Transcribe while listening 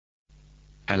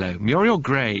Hello. Muriel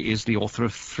Gray is the author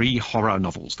of 3 horror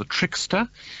novels, The Trickster,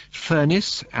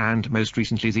 Furnace, and most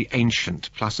recently The Ancient,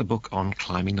 plus a book on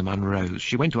climbing the Munros.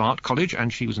 She went to art college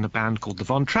and she was in a band called the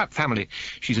Von Trapp Family.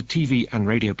 She's a TV and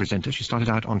radio presenter. She started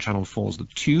out on Channel 4's The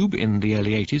Tube in the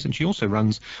early 80s, and she also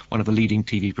runs one of the leading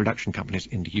TV production companies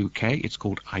in the UK. It's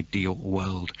called Ideal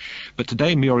World. But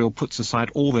today Muriel puts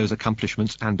aside all those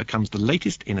accomplishments and becomes the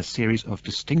latest in a series of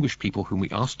distinguished people whom we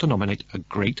asked to nominate a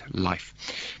great life.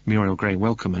 Muriel Gray,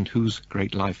 welcome. And whose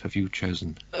great life have you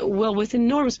chosen? Well, with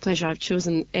enormous pleasure, I've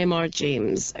chosen M.R.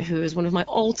 Jαmeζ, who is one of my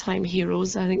all-time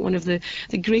heroes. I think one of the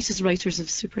greatest writers of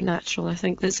supernatural, I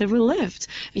think, that's ever lived.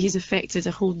 He's affected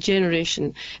a whole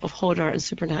generation of horror and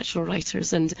supernatural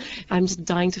writers, and I'm just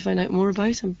dying to find out more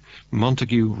about him.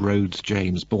 Montague Rhodes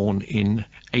James, born in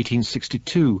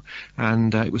 1862,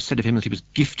 and it was said of him that he was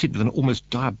gifted with an almost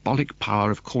diabolic power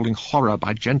of calling horror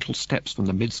by gentle steps from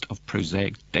the midst of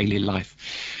prosaic daily life.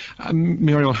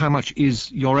 Muriel, how much is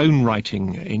your own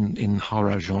writing in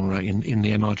horror genre in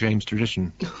the M.R. Jαmeζ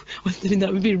tradition? Well, I mean,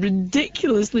 that would be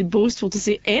ridiculously boastful to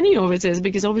say any of it is,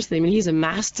 because obviously, I mean, he's a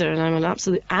master and I'm an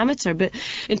absolute amateur, but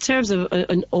in terms of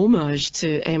an homage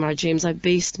to M.R. Jαmeζ, I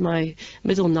based my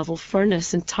middle novel,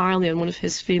 Furnace, entirely on one of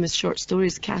his famous short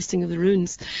stories, Casting of the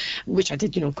Runes, which I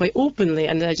did, you know, quite openly,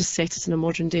 and then I just set it in a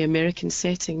modern-day American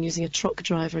setting using a truck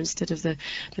driver instead of the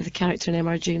character in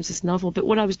M.R. Jαmeζ's novel. But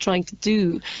what I was trying to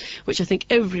do, which I think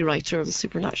every writer of the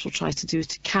supernatural tries to do, is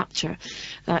to capture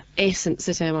that essence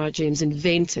that M.R. Jαmeζ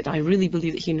invented. I really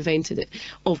believe that he invented it,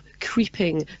 of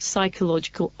creeping,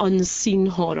 psychological, unseen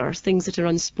horror, things that are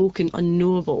unspoken,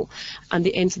 unknowable, and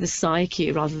they enter the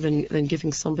psyche rather than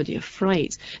giving somebody a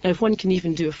fright. Now, if one can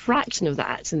even do a fraction of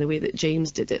that in the way that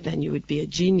Jαmeζ did it, then you would be a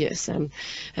genius.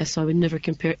 So I would never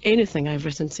compare anything I've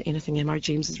written to anything M.R.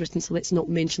 Jαmeζ has written, so let's not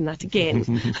mention that again.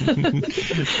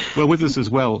 Well, with us as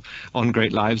well on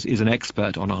Great Lives is an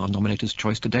expert on our nominator's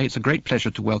choice today. It's a great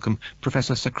pleasure to welcome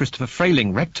Professor Sir Christopher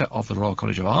Frayling, Rector of the Royal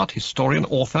College of Art, historian,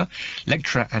 author,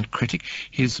 lecturer and critic.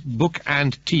 His book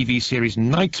and TV series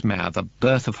Nightmare, The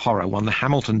Birth of Horror, won the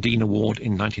Hamilton Dean Award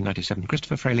in 1997.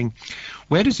 Christopher Frayling,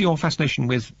 where does your fascination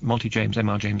with Monty Jαmeζ,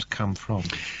 M.R. Jαmeζ, come from?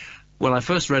 Well, I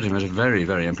first read him at a very,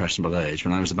 very impressionable age,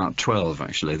 when I was about 12,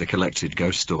 actually, the collected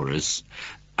ghost stories,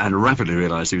 and rapidly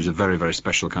realised he was a very, very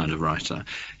special kind of writer.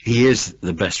 He is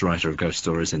the best writer of ghost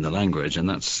stories in the language, and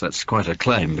that's quite a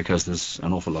claim, because there's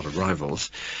an awful lot of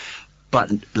rivals. But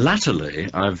latterly,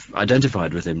 I've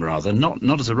identified with him rather,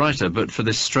 not as a writer, but for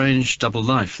this strange double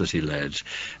life that he led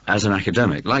as an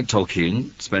academic, like Tolkien,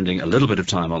 spending a little bit of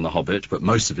time on The Hobbit, but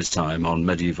most of his time on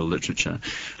medieval literature,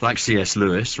 like C.S.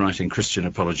 Lewis, writing Christian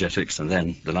apologetics and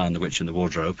then The Lion, the Witch and the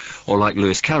Wardrobe, or like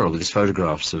Lewis Carroll with his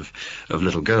photographs of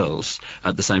little girls,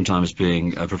 at the same time as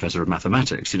being a professor of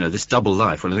mathematics. You know, this double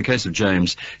life. Well, in the case of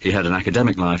Jαmeζ, he had an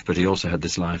academic life, but he also had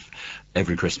this life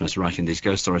every Christmas writing these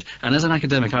ghost stories. And as an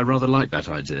academic, I rather like that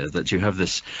idea, that you have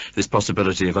this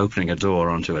possibility of opening a door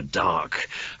onto a dark,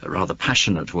 rather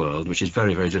passionate world, which is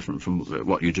very, very different from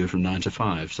what you do from 9 to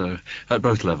 5. So at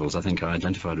both levels, I think I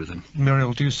identified with him.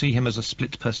 Muriel, do you see him as a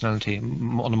split personality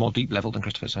on a more deep level than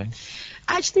Christopher's saying?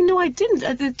 Actually, no, I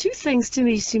didn't. The two things to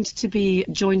me seemed to be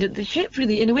joined at the hip,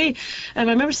 really, in a way. I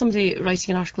remember somebody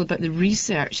writing an article about the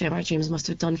research M.R. Jαmeζ must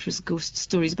have done for his ghost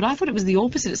stories, but I thought it was the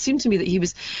opposite. It seemed to me that he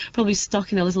was probably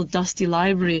stuck in a little dusty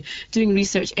library doing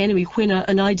research anyway when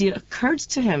an idea occurred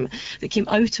to him that came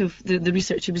out of the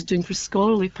research he was doing for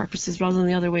scholarly purposes rather than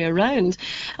the other way around.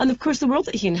 And of course the world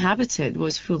that he inhabited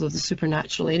was full of the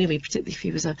supernatural anyway, particularly if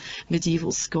he was a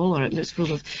medieval scholar. It was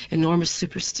full of enormous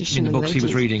superstition. In the books he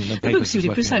was reading, the books he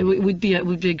was reading, would be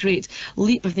a great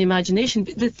leap of the imagination.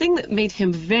 But the thing that made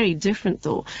him very different,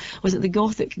 though, was that the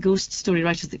Gothic ghost story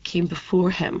writers that came before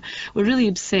him were really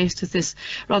obsessed with this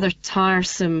rather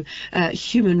tiresome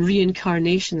human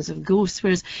reincarnations of ghosts,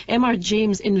 whereas M.R.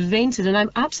 Jαmeζ invented, and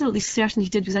I'm absolutely certain he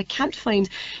did, because I can't find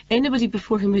anybody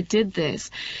before him who did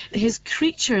this. His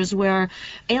creatures were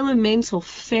elemental,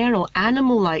 feral,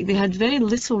 animal-like. They had very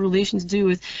little relation to do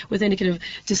with any kind of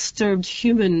disturbed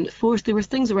human force. They were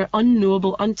things that were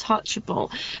unknowable,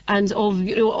 untouchable, and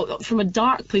from a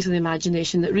dark place of the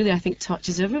imagination that really, I think,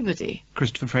 touches everybody.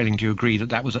 Christopher Frayling, do you agree that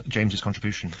that was James's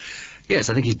contribution? Yes,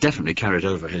 I think he's definitely carried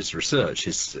over his research,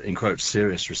 his, in quotes,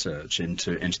 serious research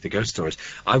into the ghost stories.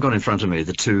 I've got in front of me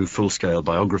the 2 full-scale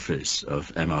biographies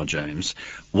of M.R. Jαmeζ.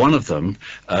 One of them,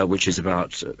 which is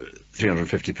about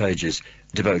 350 pages,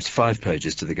 devotes 5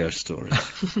 pages to the ghost stories.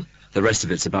 The rest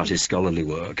of it's about his scholarly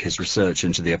work, his research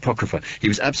into the Apocrypha. He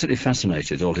was absolutely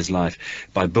fascinated all his life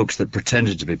by books that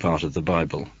pretended to be part of the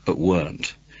Bible, but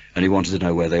weren't. and he wanted to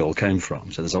know where they all came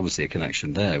from. So there's obviously a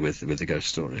connection there with the ghost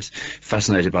stories.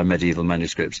 Fascinated by medieval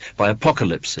manuscripts, by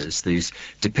apocalypses, these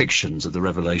depictions of the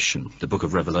Revelation, the book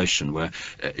of Revelation, where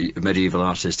medieval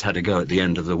artists had a go at the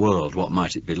end of the world. What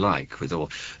might it be like, with all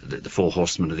the four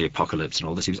horsemen of the apocalypse and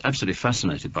all this? He was absolutely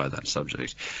fascinated by that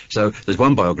subject. So there's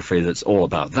one biography that's all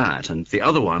about that, and the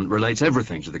other one relates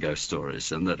everything to the ghost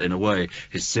stories, and that in a way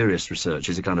his serious research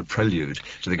is a kind of prelude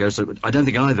to the ghost story. I don't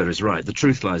think either is right. The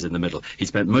truth lies in the middle. He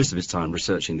spent most of his time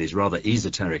researching these rather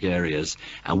esoteric areas,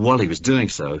 and while he was doing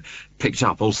so, picked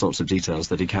up all sorts of details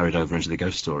that he carried over into the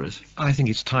ghost stories. I think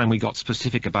it's time we got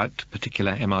specific about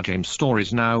particular M.R. James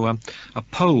stories. Now, a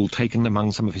poll taken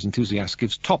among some of his enthusiasts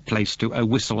gives top place to "Oh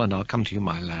Whistle and I'll Come to You,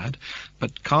 My Lad,"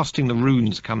 but Casting the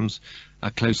Runes comes a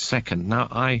close second. Now,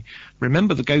 I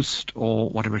remember the ghost, or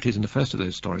whatever it is in the first of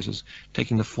those stories, as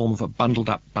taking the form of a bundled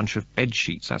up bunch of bed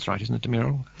sheets. That's right, isn't it,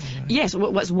 Muriel? Yes,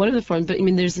 well, that's one of the forms, but I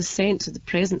mean, there's a sense of the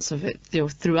presence of it, you know,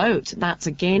 throughout. That's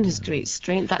again his great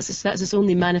strength. That's his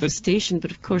only manifestation. But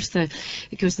of course, the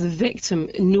victim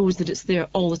knows that it's there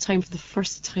all the time. For the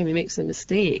first time, he makes a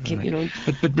mistake. Right. You know.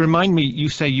 But remind me, you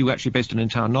say you actually based an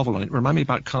entire novel on it. Remind me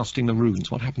about Casting the Runes.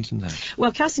 What happens in that?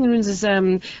 Well, Casting the Runes is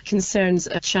concerns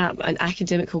a chap, an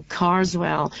academic called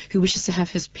Carswell, who wishes to have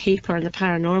his paper on the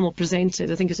paranormal presented,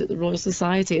 I think it's at the Royal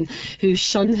Society, and who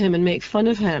shun him and make fun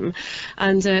of him.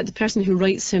 And the person who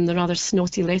writes him the rather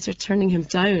snotty letter turning him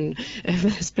down for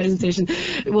this presentation,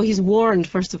 well, he's warned,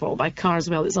 first of all, by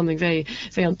Carswell that something very,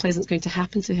 very unpleasant is going to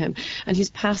happen to him. And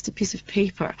he's passed a piece of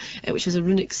paper which has a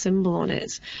runic symbol on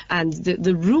it. And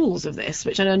the rules of this,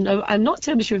 which I'm not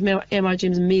terribly sure if M.R.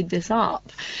 James made this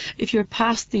up, if you're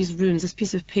past these runes, this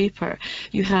piece of paper,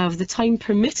 you have the time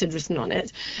permitted written on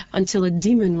it until a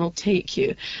demon will take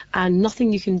you, and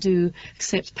nothing you can do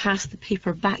except pass the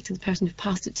paper back to the person who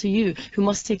passed it to you, who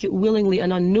must take it willingly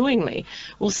and unknowingly,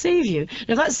 will save you.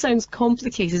 Now that sounds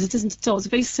complicated, it isn't at all. It's a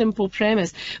very simple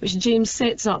premise which James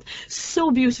sets up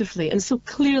so beautifully and so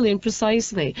clearly and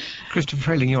precisely.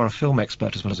 Christopher Frayling, you're a film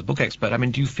expert as well as a book expert. I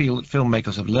mean, do you feel that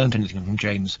filmmakers have learned anything from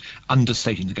James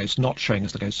understating the ghost, not showing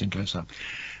us the ghost in close-up?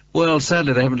 Well,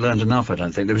 sadly, they haven't learned enough, I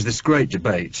don't think. There was this great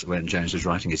debate when James was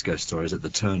writing his ghost stories at the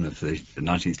turn of the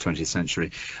 19th, 20th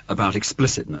century about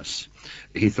explicitness.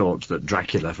 He thought that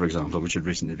Dracula, for example, which had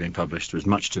recently been published, was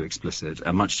much too explicit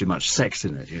and much too much sex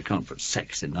in it. You can't put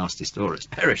sex in nasty stories.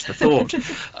 Perish the thought.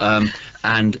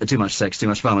 And too much sex, too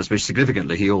much violence, which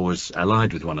significantly he always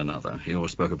allied with one another. He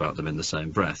always spoke about them in the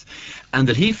same breath. And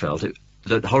that he felt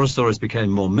that horror stories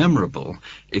became more memorable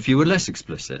if you were less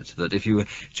explicit, that if you were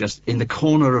just in the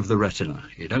corner of the retina,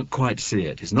 you don't quite see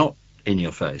it, it's not in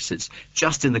your face, it's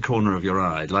just in the corner of your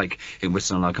eye, like in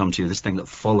Whistle and I'll Come to You, this thing that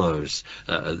follows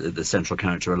the central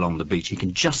character along the beach. He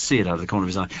can just see it out of the corner of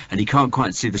his eye, and he can't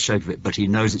quite see the shape of it, but he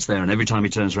knows it's there, and every time he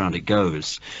turns around it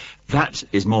goes. That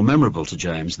is more memorable to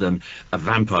James than a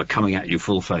vampire coming at you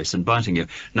full face and biting you.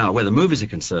 Now, where the movies are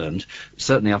concerned,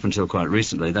 certainly up until quite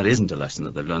recently, that isn't a lesson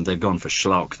that they've learned. They've gone for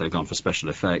schlock, they've gone for special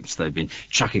effects, they've been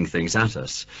chucking things at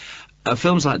us.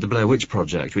 Films like The Blair Witch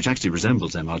Project, which actually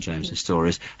resembles M.R. James's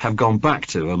stories, have gone back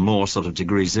to a more sort of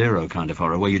degree zero kind of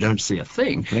horror, where you don't see a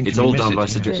thing. It's all done by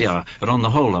suggestion. Yeah, but on the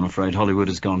whole, I'm afraid Hollywood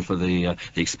has gone for the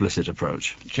explicit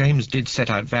approach. James did set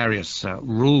out various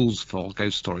rules for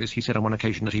ghost stories. He said on one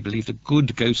occasion that he believed a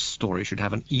good ghost story should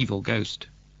have an evil ghost.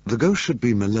 The ghost should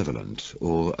be malevolent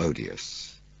or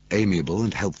odious. Amiable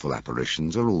and helpful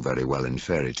apparitions are all very well in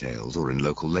fairy tales or in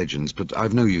local legends, but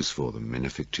I've no use for them in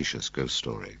a fictitious ghost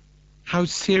story. How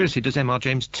seriously does M.R.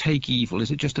 James take evil?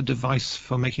 Is it just a device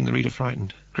for making the reader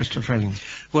frightened? Christopher Frayling.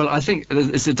 Well, I think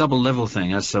it's a double-level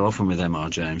thing, as so often with M.R.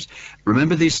 James.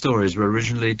 Remember, these stories were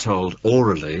originally told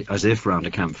orally, as if round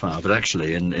a campfire, but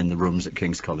actually in the rooms at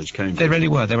King's College, Cambridge. They really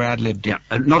were. They were ad-libbed. Yeah,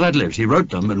 not ad-libbed. He wrote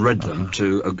them and read them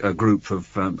to a group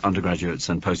of undergraduates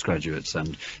and postgraduates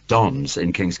and dons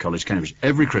in King's College, Cambridge.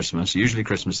 Every Christmas, usually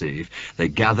Christmas Eve, they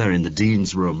gather in the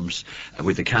dean's rooms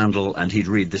with a candle, and he'd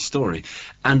read this story.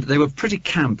 And they were pretty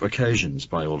camp occasions,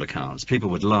 by all accounts.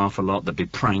 People would laugh a lot. There'd be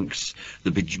pranks.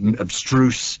 There'd be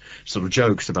abstruse sort of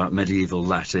jokes about medieval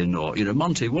Latin, or, you know,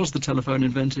 Monty, was the telephone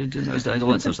invented in those days?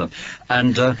 All that sort of stuff.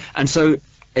 And so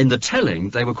in the telling,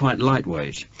 they were quite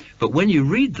lightweight. But when you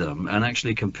read them and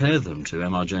actually compare them to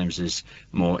M.R. James's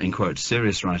more, in quotes,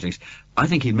 serious writings, I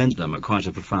think he meant them at quite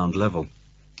a profound level.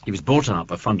 He was brought up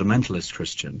a fundamentalist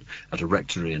Christian at a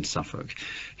rectory in Suffolk.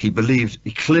 He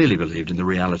clearly believed in the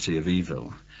reality of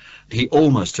evil. He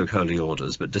almost took holy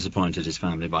orders, but disappointed his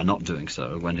family by not doing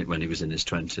so when he was in his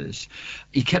 20s.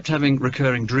 He kept having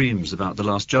recurring dreams about the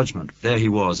Last Judgment. There he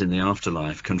was in the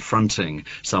afterlife, confronting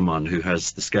someone who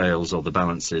has the scales or the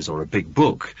balances or a big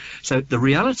book. So the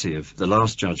reality of the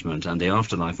Last Judgment and the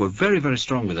afterlife were very, very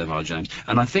strong with M.R. Jαmeζ.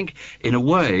 And I think, in a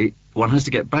way, one has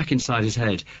to get back inside his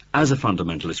head as a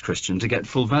fundamentalist Christian to get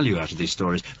full value out of these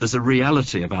stories. There's a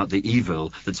reality about the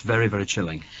evil that's very, very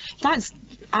chilling. That's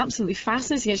absolutely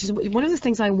fascinating. Actually, one of the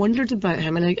things I wondered about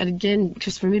him, and again,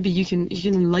 Christopher, maybe you can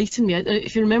enlighten me.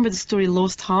 If you remember the story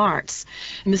Lost Hearts,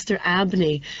 Mr.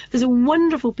 Abney, there's a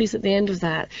wonderful piece at the end of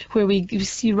that where we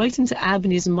see right into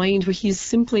Abney's mind, where he's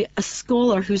simply a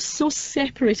scholar who's so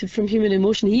separated from human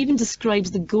emotion. He even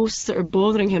describes the ghosts that are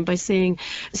bothering him by saying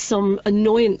some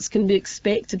annoyance can be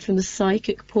expected from the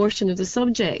psychic portion of the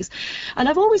subjects. And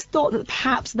I've always thought that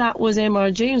perhaps that was M.R.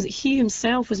 Jαmeζ, that he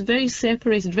himself was very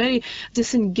separated, very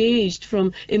disengaged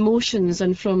from emotions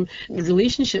and from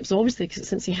relationships, obviously,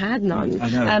 since he had none. I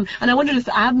know. And I wondered if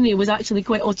Abney was actually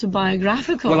quite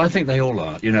autobiographical. Well, I think they all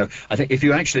are. You know, I think if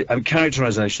you actually...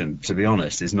 characterisation, to be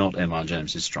honest, is not M.R.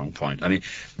 Jαmeζ's strong point. I mean,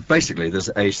 basically,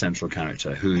 there's a central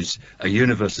character who's a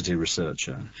university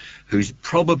researcher, who's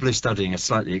probably studying a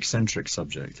slightly eccentric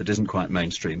subject that isn't quite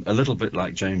mainstream, a little bit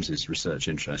like James's research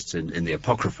interests in the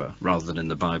Apocrypha rather than in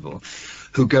the Bible,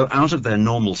 who go out of their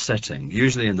normal setting,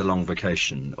 usually in the long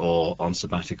vacation or on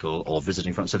sabbatical or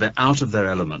visiting France. So they're out of their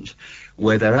element,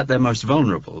 where they're at their most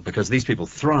vulnerable, because these people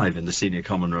thrive in the senior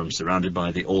common room surrounded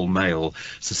by the all-male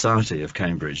society of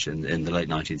Cambridge in the late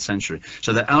 19th century.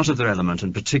 So they're out of their element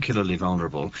and particularly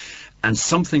vulnerable. And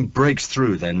something breaks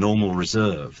through their normal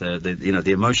reserve.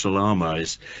 The emotional armour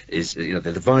is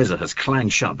the visor has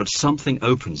clanged shut, but something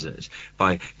opens it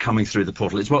by coming through the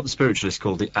portal. It's what the spiritualists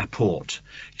call the apport.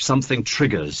 Something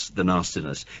triggers the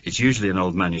nastiness. It's usually an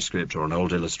old manuscript or an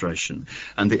old illustration,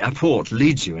 and the apport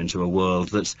leads you into a world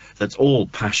that's all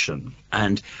passion.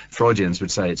 And Freudians would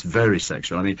say it's very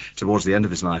sexual. I mean, towards the end of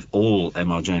his life, all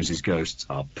M.R. Jαmeζ's ghosts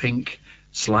are pink,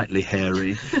 slightly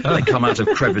hairy, they come out of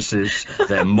crevices,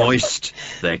 they're moist,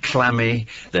 they're clammy,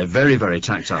 they're very, very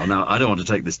tactile. Now, I don't want to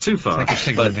take this too far,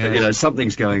 but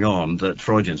something's going on that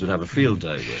Freudians would have a field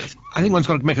day with. I think one's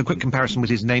got to make a quick comparison with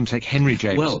his namesake Henry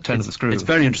Jαmeζ, well, Turn of the Screw. It's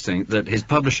very interesting that his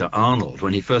publisher, Arnold,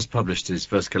 when he first published his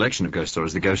first collection of ghost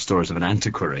stories, The Ghost Stories of an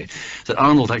Antiquary, that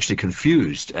Arnold actually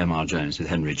confused M.R. Jαmeζ with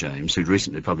Henry Jαmeζ, who'd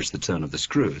recently published The Turn of the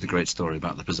Screw, the great story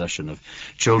about the possession of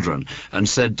children, and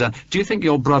said, do you think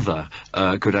your brother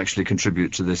could actually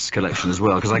contribute to this collection as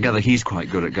well? Because I gather he's quite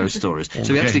good at ghost stories.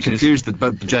 So he actually confused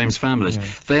both the Jαmeζ families. Yeah.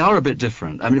 They are a bit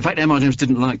different. I mean, in fact, M.R. Jαmeζ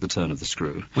didn't like The Turn of the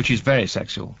Screw. Which is very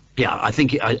sexual. Yeah, I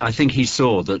think he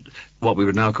saw that what we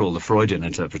would now call the Freudian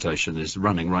interpretation is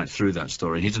running right through that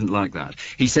story. He didn't like that.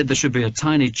 He said there should be a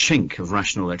tiny chink of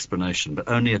rational explanation, but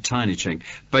only a tiny chink.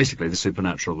 Basically, the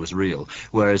supernatural was real.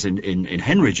 Whereas in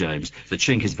Henry Jαmeζ, the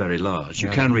chink is very large. You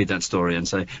can read that story and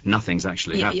say nothing's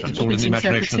actually happened. It's all in the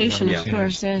imagination, of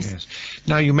course, yes.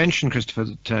 Now, you mentioned, Christopher,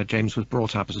 that Jαmeζ was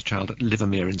brought up as a child at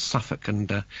Livermere in Suffolk,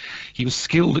 and he was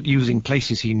skilled at using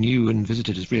places he knew and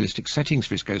visited as realistic settings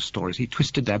for his ghost stories. He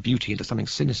twisted their beauty into something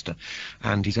sinister,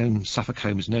 and his own Suffolk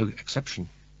home is no exception.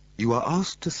 You are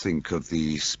asked to think of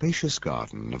the spacious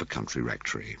garden of a country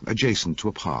rectory, adjacent to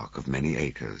a park of many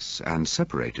acres, and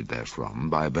separated therefrom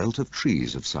by a belt of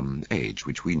trees of some age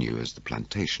which we knew as the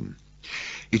plantation.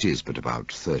 It is but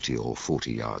about 30 or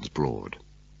 40 yards broad.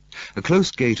 A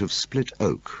close gate of split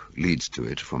oak leads to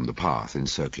it from the path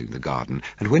encircling the garden,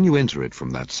 and when you enter it from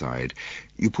that side,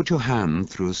 you put your hand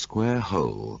through a square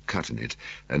hole cut in it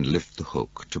and lift the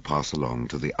hook to pass along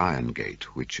to the iron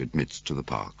gate which admits to the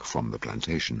park from the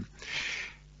plantation.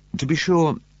 To be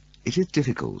sure, it is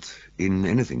difficult, in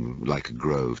anything like a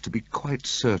grove, to be quite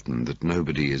certain that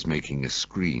nobody is making a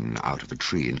screen out of a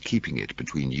tree and keeping it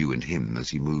between you and him as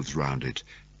he moves round it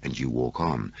and you walk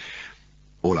on.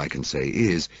 All I can say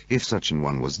is, if such an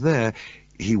one was there,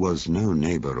 he was no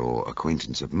neighbour or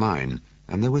acquaintance of mine,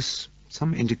 and there was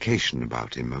some indication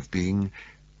about him of being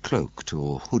cloaked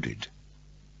or hooded.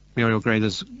 Muriel Gray,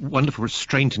 there's wonderful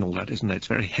restraint in all that, isn't there? It's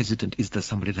very hesitant, is there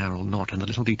somebody there or not? And the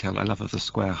little detail I love of the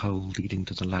square hole leading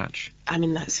to the latch. I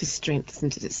mean, that's his strength,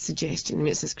 isn't it? It's suggestion. I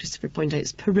mean, it's, as Christopher pointed out,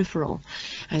 it's peripheral.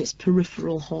 And it's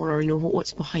peripheral horror, you know,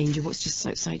 what's behind you, what's just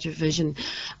outside your vision.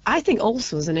 I think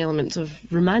also there's an element of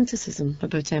romanticism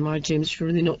about M.R. Jαmeζ,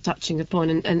 really not touching upon,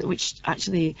 and which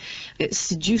actually it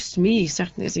seduced me,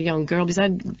 certainly as a young girl, because I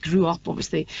grew up,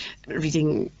 obviously,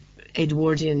 reading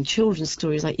Edwardian children's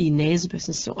stories like E. Nesbit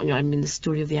and so on. I mean, the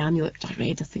story of the amulet I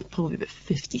read, I think, probably about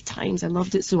 50 times. I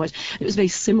loved it so much. It was very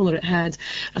similar. It had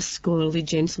a scholarly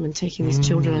gentleman taking these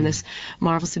children on this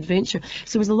marvellous adventure.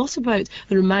 So there was a lot about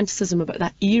the romanticism about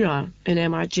that era in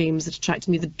M.R. James that attracted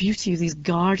me. The beauty of these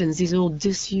gardens, these old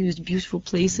disused, beautiful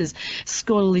places,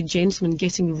 scholarly gentlemen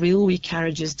getting railway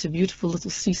carriages to beautiful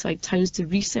little seaside towns to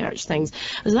research things.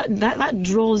 That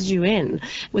draws you in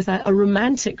with a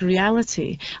romantic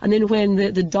reality. And then when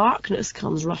the darkness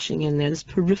comes rushing in there, this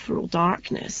peripheral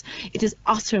darkness, it is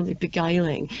utterly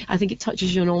beguiling. I think it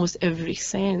touches you in almost every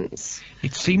sense.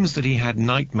 It seems that he had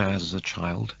nightmares as a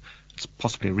child. It's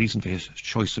possibly a reason for his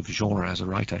choice of genre as a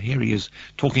writer. Here he is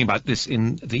talking about this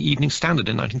in the Evening Standard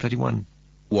in 1931.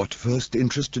 What first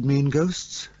interested me in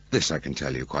ghosts? This I can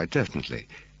tell you quite definitely.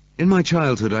 In my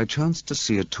childhood I chanced to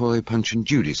see a toy Punch and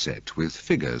Judy set with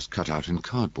figures cut out in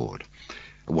cardboard.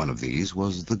 One of these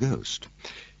was the ghost.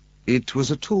 It was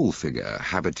a tall figure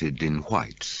habited in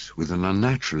white, with an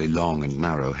unnaturally long and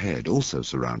narrow head, also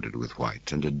surrounded with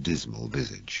white, and a dismal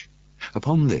visage.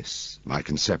 Upon this, my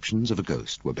conceptions of a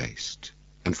ghost were based,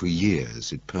 and for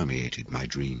years it permeated my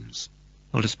dreams.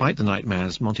 Well, despite the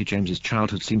nightmares, Monty James's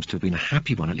childhood seems to have been a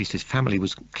happy one. At least his family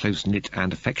was close-knit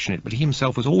and affectionate, but he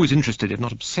himself was always interested, if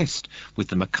not obsessed, with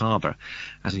the macabre.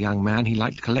 As a young man, he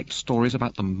liked to collect stories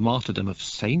about the martyrdom of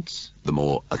saints. The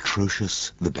more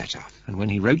atrocious, the better. And when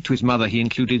he wrote to his mother, he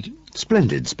included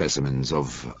splendid specimens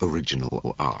of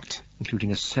original art,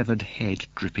 including a severed head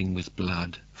dripping with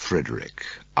blood, Frederick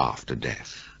after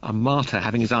death, a martyr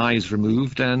having his eyes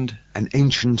removed, and an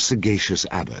ancient sagacious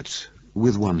abbot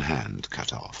with one hand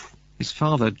cut off. His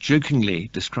father jokingly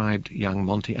described young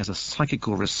Monty as a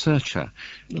psychical researcher.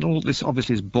 And all this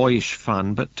obviously is boyish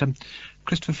fun, but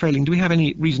Christopher Frayling, do we have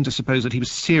any reason to suppose that he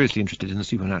was seriously interested in the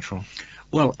supernatural?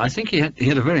 Well, I think he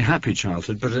had a very happy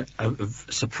childhood, but a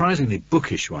surprisingly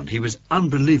bookish one. He was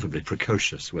unbelievably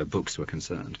precocious where books were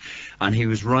concerned, and he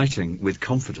was writing with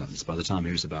confidence by the time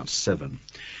he was about 7.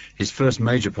 His first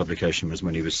major publication was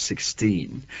when he was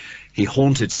 16. He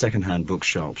haunted second-hand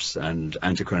bookshops and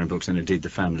antiquarian books, and indeed the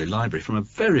family library, from a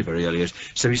very, very early age.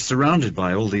 So he's surrounded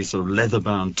by all these sort of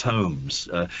leather-bound tomes,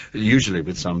 usually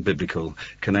with some biblical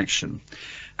connection.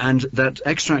 And that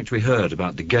extract we heard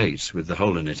about the gate with the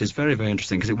hole in it is very, very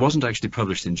interesting, because it wasn't actually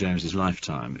published in James's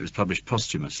lifetime. It was published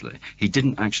posthumously. He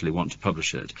didn't actually want to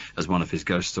publish it as one of his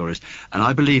ghost stories, and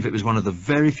I believe it was one of the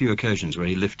very few occasions where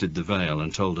he lifted the veil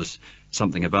and told us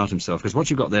something about himself, because what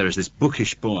you've got there is this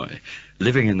bookish boy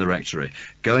living in the rectory,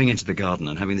 going into the garden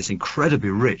and having this incredibly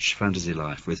rich fantasy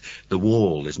life with the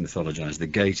wall is mythologized, the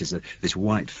gate is this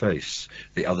white face,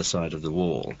 the other side of the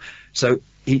wall. So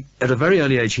he, at a very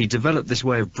early age, he developed this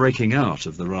way of breaking out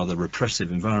of the rather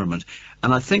repressive environment,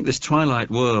 and I think this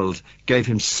twilight world gave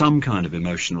him some kind of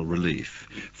emotional relief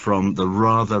from the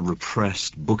rather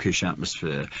repressed, bookish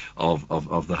atmosphere of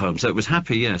the home. So it was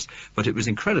happy, yes, but it was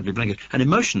incredibly blanket, and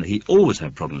emotionally he always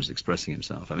had problems expressing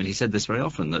himself. I mean, he said this very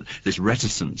often, that this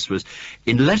reticence was,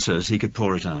 in letters he could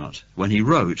pour it out. When he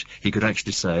wrote, he could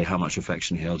actually say how much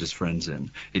affection he held his friends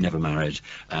in. He never married,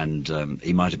 and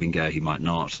he might have been gay, he might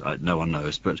not, no one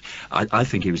knows, but I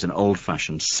think he was an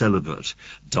old-fashioned celibate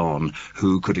Don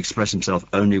who could express himself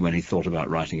only when he thought about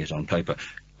writing it on paper.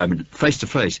 I mean, face to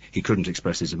face, he couldn't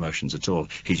express his emotions at all.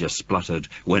 He just spluttered,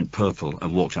 went purple,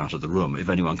 and walked out of the room if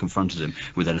anyone confronted him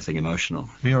with anything emotional.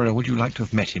 Muriel, would you like to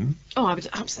have met him? Oh, I would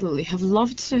absolutely have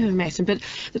loved to have met him, but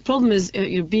the problem is,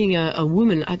 being a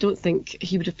woman, I don't think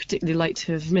he would have particularly liked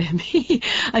to have met me.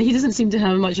 He doesn't seem to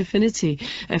have much affinity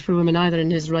for women either in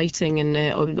his writing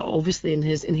and obviously in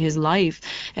his life.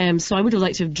 So I would have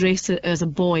liked to have dressed as a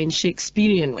boy in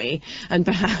Shakespearean way and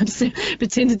perhaps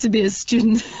pretended to be a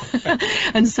student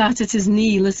and sat at his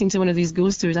knee listening to one of these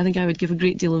ghost stories. I think I would give a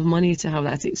great deal of money to have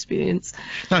that experience.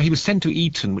 Now, he was sent to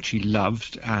Eton, which he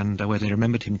loved, and where they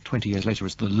remembered him 20 years later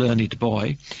as the learned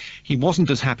boy. He wasn't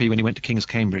as happy when he went to King's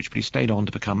Cambridge, but he stayed on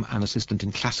to become an assistant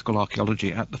in classical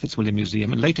archaeology at the Fitzwilliam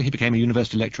Museum, and later he became a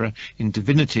university lecturer in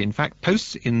divinity. In fact,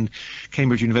 posts in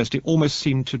Cambridge University almost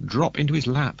seemed to drop into his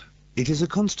lap. It is a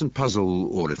constant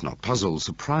puzzle, or if not puzzle,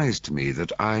 surprise to me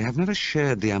that I have never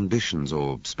shared the ambitions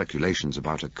or speculations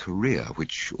about a career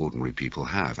which ordinary people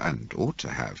have, and ought to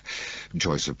have.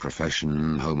 Choice of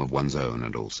profession, home of one's own,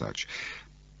 and all such.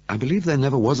 I believe there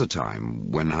never was a time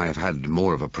when I have had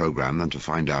more of a programme than to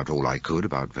find out all I could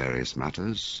about various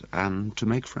matters, and to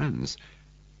make friends.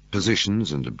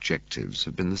 Positions and objectives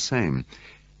have been the same.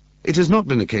 It has not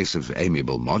been a case of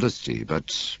amiable modesty,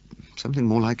 but something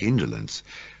more like indolence.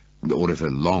 Or, if a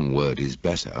long word is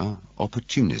better,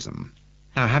 opportunism.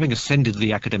 Now, having ascended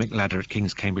the academic ladder at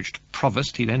King's Cambridge to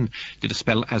Provost, he then did a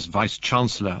spell as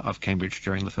Vice-Chancellor of Cambridge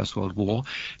during the First World War.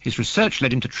 His research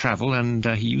led him to travel, and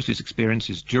he used his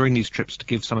experiences during these trips to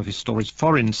give some of his stories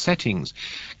foreign settings.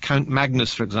 Count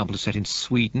Magnus, for example, is set in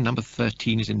Sweden. Number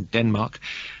 13 is in Denmark.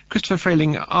 Christopher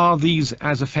Frayling, are these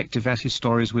as effective as his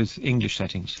stories with English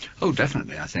settings? Oh,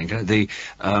 definitely, I think.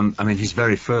 I mean, his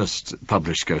very first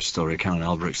published ghost story, Karen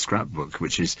Albrecht's Scrapbook,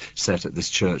 which is set at this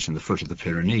church in the foot of the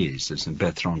Pyrenees, it's in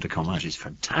Bertrand de Comminges, is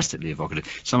fantastically evocative.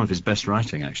 Some of his best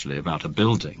writing, actually, about a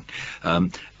building.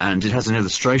 And it has an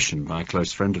illustration by a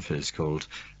close friend of his called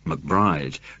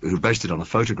McBride, who based it on a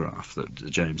photograph that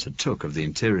James had took of the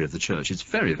interior of the church. It's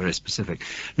very, very specific.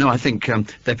 No, I think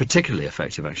they're particularly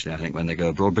effective, actually, I think, when they go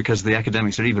abroad, because the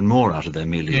academics are even more out of their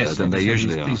milieu than they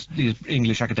usually are. These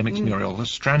English academics, Muriel, are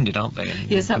stranded, aren't they?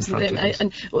 Yes, absolutely.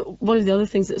 And one of the other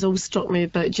things that's always struck me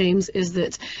about James is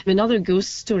that in other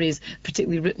ghost stories,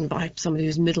 particularly written by somebody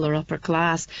who's middle or upper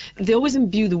class, they always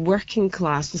imbue the working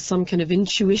class with some kind of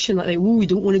intuition, like, oh, we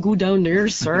don't want to go down there,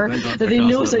 sir. That they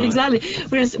know, so exactly.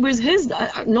 Whereas his,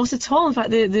 not at all. In fact,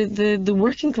 the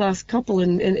working class couple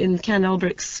in Karen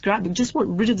Albrecht's Scrapbook just want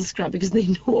rid of the scrap because they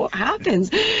know what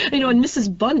happens. You know, and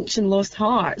Mrs. Bunch in Lost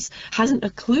Hearts hasn't a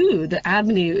clue that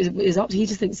Abney is up to. He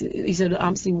just thinks he's an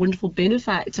absolutely wonderful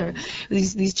benefactor.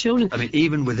 These children. I mean,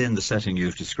 even within the setting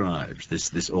you've described,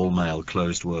 this all-male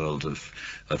closed world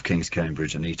of King's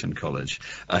Cambridge and Eton College,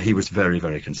 he was very,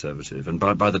 very conservative. And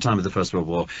by the time of the First World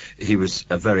War, he was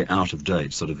a very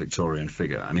out-of-date sort of Victorian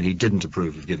figure. I mean, he didn't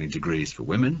approve of giving degrees for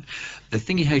women. The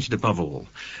thing he hated above all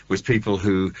was people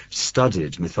who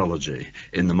studied mythology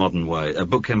in the modern way. A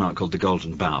book came out called The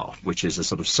Golden Bough, which is a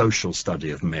sort of social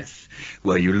study of myth,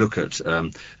 where you look at,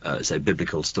 say,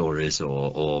 biblical stories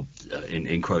or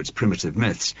in quotes, primitive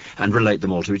myths, and relate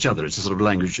them all to each other. It's a sort of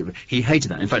language. He hated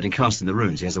that. In fact, in Casting the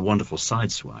Runes, he has a wonderful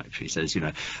sideswipe. He says, you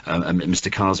know,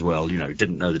 Mr. Carswell, you know,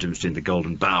 didn't know the difference between The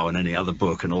Golden Bough and any other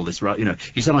book and all this, right? You know,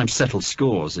 he sometimes settled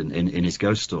scores in his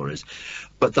ghost stories.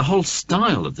 But the whole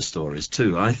style of the stories,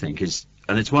 too, I think, is,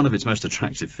 and it's one of its most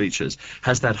attractive features,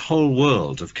 has that whole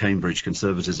world of Cambridge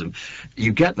conservatism.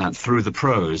 You get that through the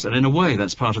prose, and in a way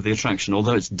that's part of the attraction.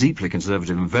 Although it's deeply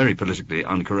conservative and very politically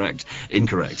incorrect,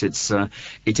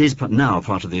 it is now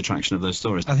part of the attraction of those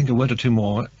stories. I think a word or two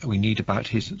more we need about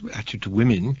his attitude to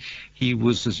women. He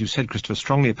was, as you said, Christopher,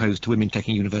 strongly opposed to women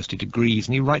taking university degrees,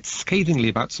 and he writes scathingly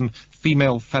about some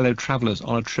female fellow travellers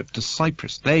on a trip to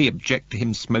Cyprus. They object to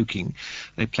him smoking.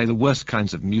 They play the worst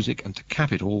kinds of music, and to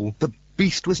cap it all, the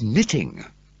beast was knitting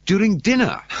during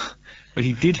dinner. But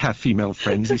he did have female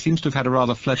friends. He seems to have had a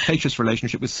rather flirtatious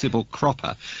relationship with Sybil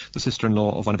Cropper, the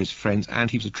sister-in-law of one of his friends, and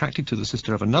he was attracted to the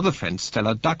sister of another friend,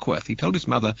 Stella Duckworth. He told his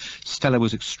mother Stella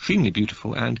was extremely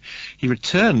beautiful, and he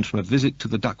returned from a visit to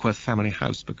the Duckworth family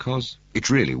house because it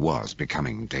really was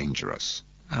becoming dangerous.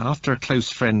 After a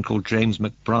close friend called James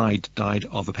McBride died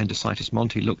of appendicitis,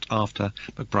 Monty looked after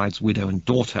McBride's widow and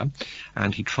daughter,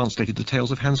 and he translated the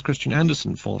tales of Hans Christian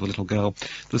Andersen for the little girl.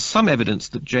 There's some evidence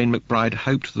that Jane McBride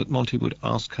hoped that Monty would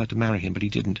ask her to marry him, but he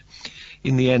didn't.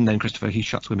 In the end, then, Christopher, he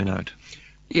shuts women out.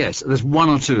 Yes, there's one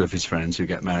or two of his friends who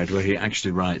get married where he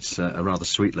actually writes a rather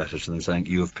sweet letter to them saying,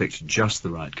 you have picked just the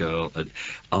right girl,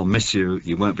 I'll miss you,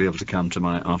 you won't be able to come to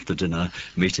my after-dinner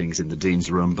meetings in the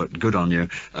Dean's room, but good on you.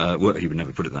 Well, he would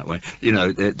never put it that way. You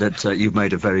know, that you've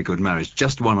made a very good marriage.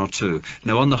 Just one or two.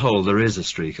 Now, on the whole, there is a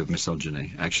streak of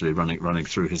misogyny actually running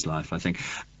through his life, I think.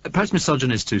 Perhaps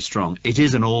misogyny is too strong. It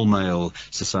is an all-male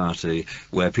society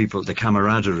where people, the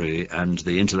camaraderie and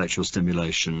the intellectual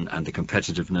stimulation and the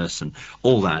competitiveness and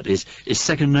all that is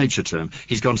second nature to him.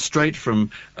 He's gone straight from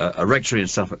a rectory in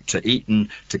Suffolk to Eton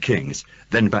to King's,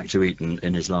 then back to Eton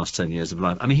in his last 10 years of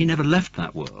life. I mean, he never left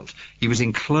that world. He was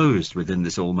enclosed within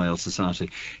this all-male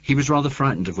society. He was rather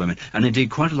frightened of women, and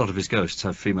indeed quite a lot of his ghosts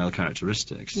have female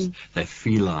characteristics. They're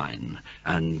feline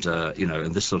and, you know,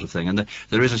 and this sort of thing. And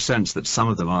there is a sense that some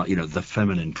of them are, you know, the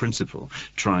feminine principle,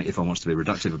 trying, if one wants to be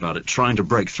reductive about it, trying to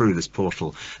break through this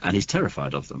portal, and he's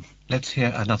terrified of them. Let's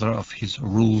hear another of his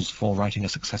rules for writing a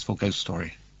successful ghost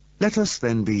story. Let us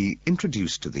then be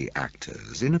introduced to the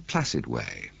actors in a placid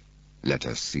way. Let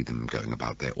us see them going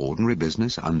about their ordinary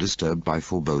business, undisturbed by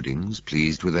forebodings,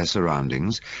 pleased with their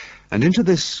surroundings, and into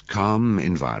this calm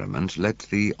environment let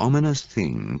the ominous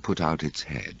thing put out its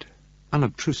head,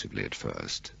 unobtrusively at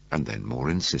first, and then more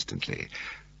insistently,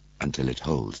 until it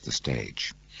holds the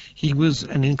stage. He was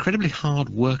an incredibly hard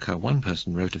worker, one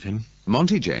person wrote of him.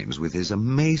 Monty James, with his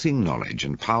amazing knowledge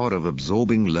and power of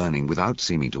absorbing learning without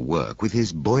seeming to work, with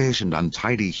his boyish and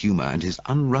untidy humour and his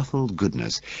unruffled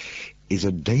goodness, is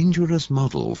a dangerous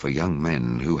model for young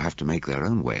men who have to make their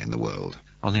own way in the world.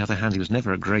 On the other hand, he was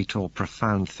never a great or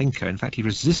profound thinker. In fact, he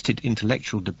resisted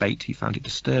intellectual debate. He found it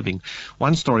disturbing.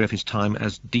 One story of his time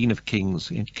as Dean of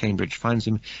Kings in Cambridge finds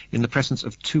him in the presence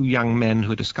of two young men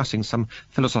who are discussing some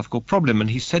philosophical problem, and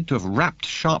he's said to have rapped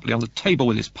sharply on the table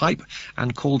with his pipe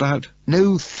and called out,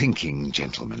 "No thinking,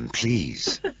 gentlemen,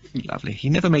 please." Lovely. He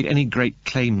never made any great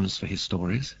claims for his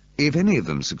stories. If any of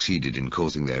them succeeded in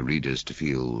causing their readers to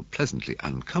feel pleasantly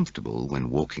uncomfortable when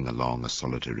walking along a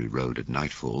solitary road at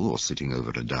nightfall or sitting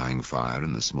over a dying fire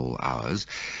in the small hours,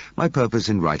 my purpose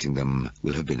in writing them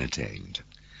will have been attained.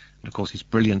 And of course, he's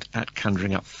brilliant at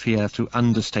conjuring up fear through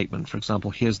understatement. For example,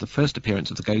 here's the first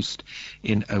appearance of the ghost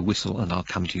in "O Whistle and I'll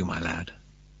Come to You, My Lad."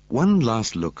 One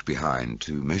last look behind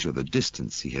to measure the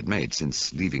distance he had made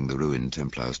since leaving the ruined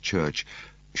Templars church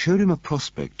showed him a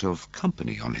prospect of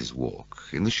company on his walk,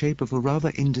 in the shape of a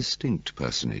rather indistinct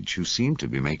personage who seemed to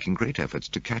be making great efforts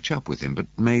to catch up with him, but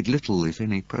made little, if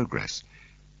any, progress.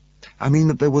 I mean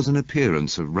that there was an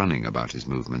appearance of running about his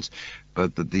movements,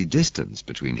 but that the distance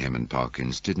between him and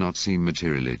Parkins did not seem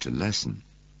materially to lessen.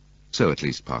 So at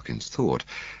least Parkins thought,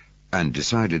 and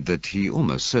decided that he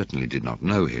almost certainly did not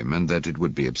know him, and that it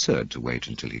would be absurd to wait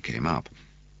until he came up.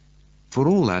 For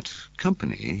all that,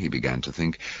 company, he began to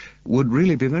think, would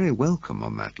really be very welcome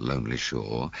on that lonely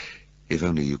shore, if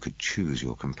only you could choose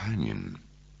your companion.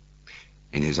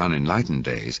 In his unenlightened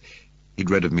days, he'd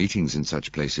read of meetings in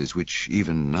such places which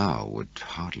even now would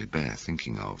hardly bear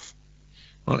thinking of.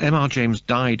 Well, M.R. Jαmeζ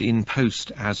died in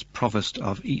post as Provost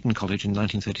of Eton College in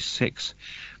 1936.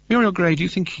 Muriel Gray, do you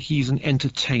think he's an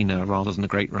entertainer rather than a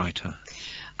great writer?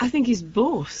 I think he's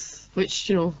both, which,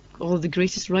 you know, all the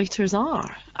greatest writers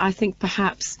are. I think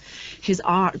perhaps his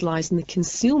art lies in the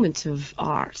concealment of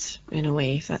art, in a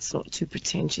way, if that's not too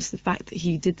pretentious. The fact that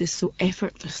he did this so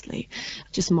effortlessly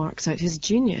just marks out his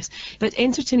genius. But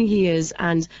entertaining he is,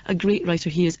 and a great writer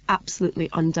he is, absolutely,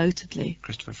 undoubtedly.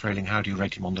 Christopher Frayling, how do you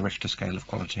rate him on the Richter scale of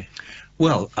quality?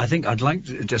 Well, I think I'd like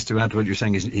just to add to what you're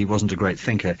saying is he wasn't a great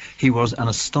thinker. He was an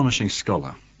astonishing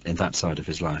scholar in that side of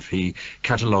his life. He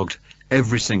catalogued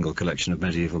every single collection of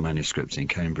medieval manuscripts in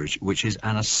Cambridge, which is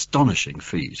an astonishing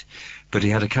feat. But he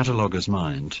had a cataloguer's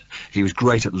mind. He was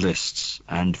great at lists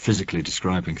and physically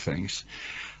describing things.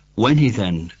 When he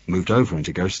then moved over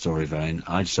into ghost story vein,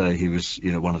 I'd say he was,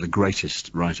 you know, one of the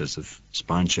greatest writers of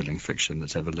spine-chilling fiction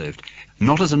that's ever lived.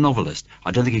 Not as a novelist.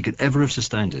 I don't think he could ever have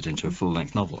sustained it into a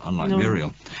full-length novel, unlike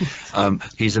Muriel.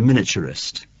 He's a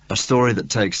miniaturist. A story that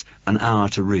takes an hour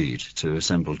to read to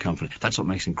assembled company. That's what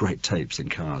makes him great tapes in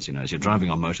cars, you know. As you're driving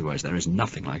on motorways, there is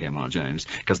nothing like M.R. Jαmeζ,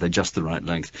 because they're just the right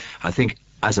length. I think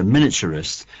as a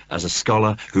miniaturist, as a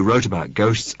scholar who wrote about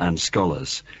ghosts and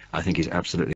scholars, I think he's absolutely